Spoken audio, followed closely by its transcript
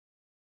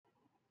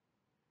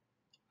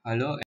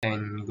Hello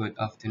and good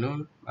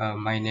afternoon.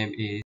 My name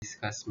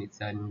is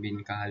MIDZAN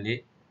bin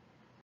KAHALEK.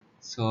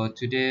 So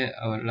today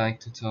I would like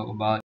to talk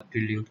about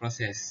drilling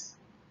process.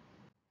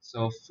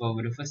 So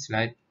for the first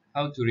slide,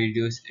 how to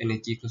reduce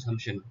energy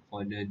consumption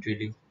for the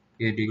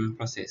drilling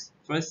process.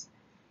 First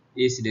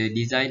is the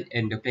design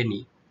and the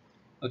planning.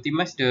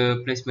 Optimize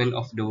the placement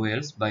of the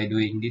wells by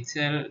doing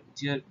detailed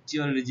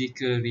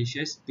geological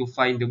research to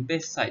find the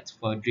best sites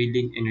for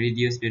drilling and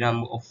reduce the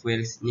number of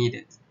wells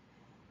needed.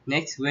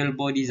 Next,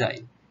 wellbore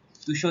design.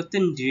 To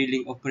shorten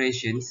drilling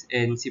operations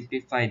and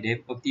simplify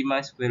them,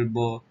 optimize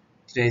wellbore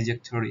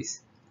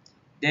trajectories.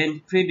 Then,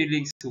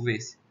 pre-drilling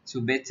surveys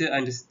to better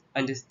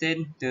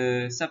understand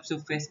the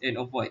subsurface and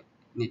avoid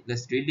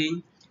needless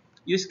drilling.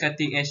 Use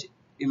cutting-edge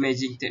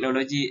imaging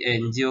technology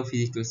and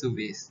geophysical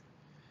surveys.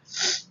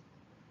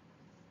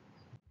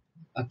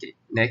 Okay,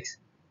 next.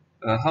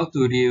 How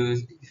to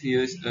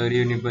use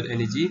renewable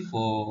energy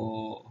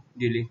for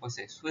drilling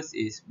process. First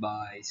is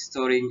by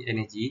storing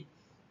energy.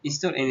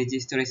 Install energy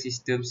storage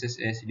systems such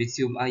as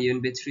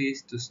lithium-ion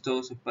batteries to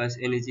store surplus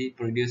energy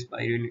produced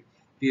by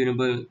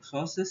renewable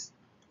sources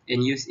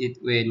and use it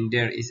when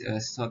there is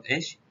a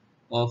shortage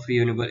of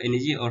renewable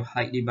energy or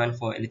high demand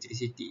for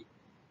electricity.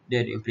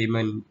 Then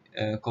implement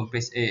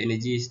compressed air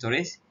energy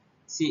storage.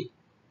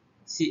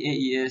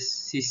 KAES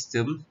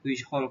system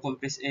which hold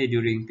compressed air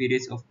during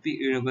periods of peak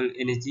renewable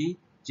energy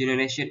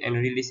generation and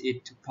release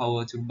it to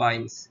power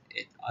turbines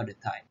at other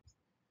times.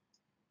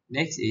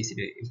 Next is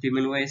the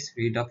implement waste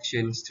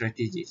reduction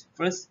strategies.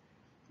 First,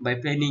 by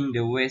planning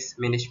the waste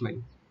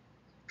management.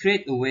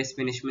 Create a waste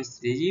management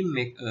strategy,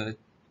 make a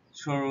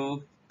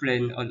thorough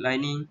plan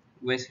outlining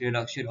waste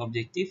reduction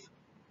objective,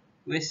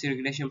 waste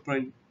regulation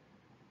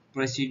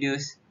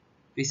procedures,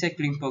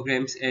 recycling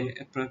programs, and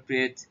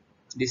appropriate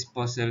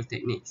disposal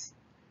techniques.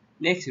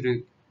 Next,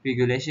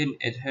 regulation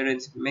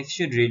adherence. Make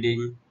sure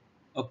drilling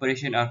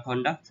operations are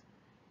conducted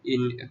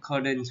in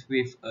accordance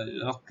with a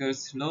local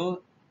law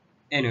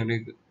and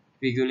a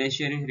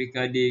regulation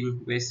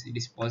regarding waste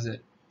disposal.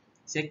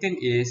 Second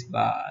is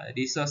by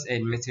resource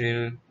and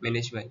material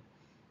management.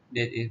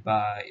 That is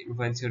by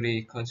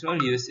inventory control.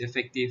 Use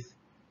effective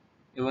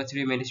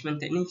inventory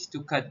management techniques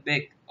to cut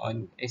back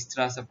on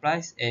extra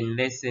supplies and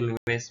lessen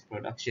waste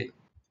production.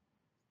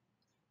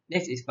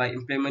 Next is by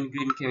implement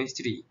green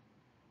chemistry.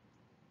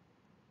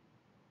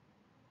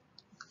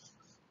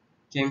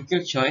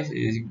 Chemical choice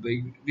is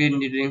green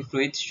drilling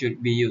fluids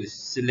should be used.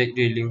 Select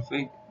drilling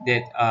fluids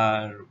that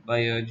are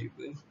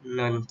biodegradable,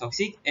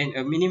 non-toxic, and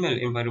a minimal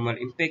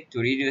environmental impact to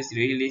reduce the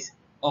release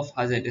of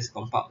hazardous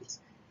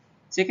compounds.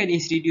 Second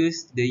is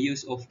reduce the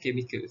use of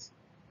chemicals.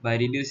 By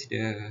reduce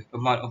the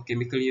amount of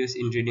chemical use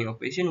in drilling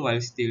operation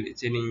while still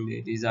attaining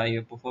the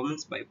desired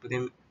performance by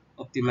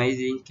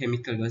optimizing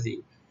chemical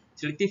dosing.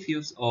 Selective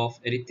use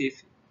of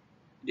additive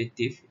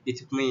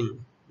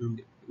determine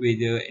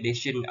whether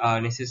addition are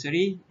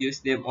necessary.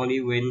 Use them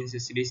only when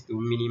necessary to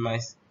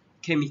minimize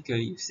chemical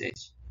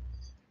usage.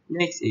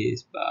 Next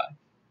is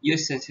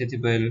use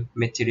sustainable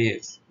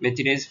materials.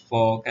 Materials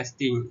for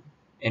casting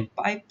and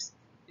pipes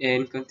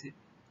and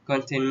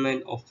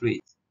containment of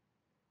fluids.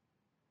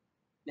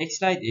 Next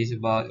slide is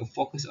about a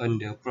focus on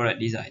the product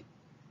design.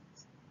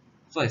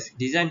 First,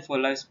 design for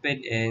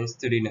lifespan and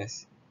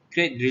sturdiness.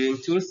 Create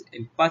drilling tools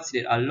and parts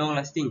that are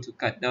long-lasting to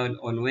cut down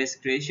on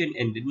waste creation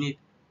and the need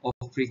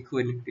of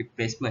frequent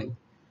replacement.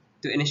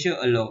 To ensure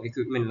a long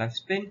equipment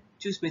lifespan,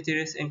 choose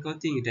materials and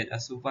coatings that are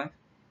survive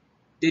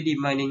the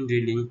demanding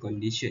drilling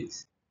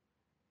conditions.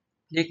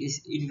 Next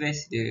is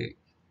invest the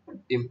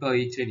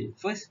employee training.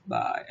 First,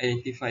 by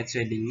identify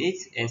training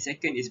needs, and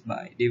second is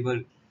by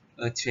develop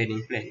a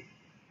training plan.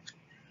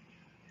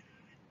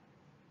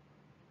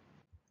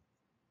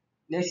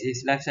 Next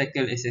is life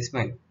cycle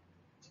assessment.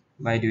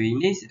 By doing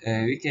this,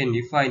 we can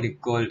define the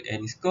goal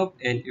and scope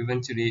and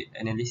inventory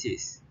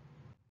analysis.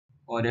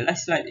 Or the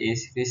last slide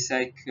is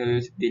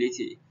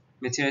recyclability,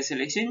 material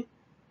selection,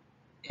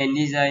 and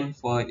design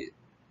for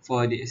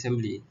the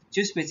assembly.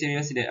 Choose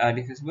materials that are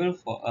recyclable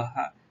for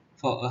a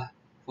for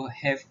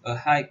have a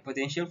high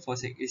potential for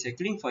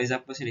recycling. For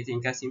example,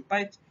 selecting casting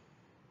pipes,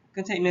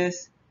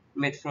 containers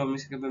made from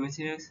recyclable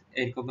materials,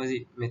 and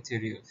composite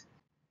materials.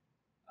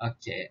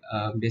 Okay,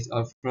 that's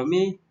all from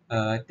me.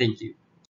 Thank you.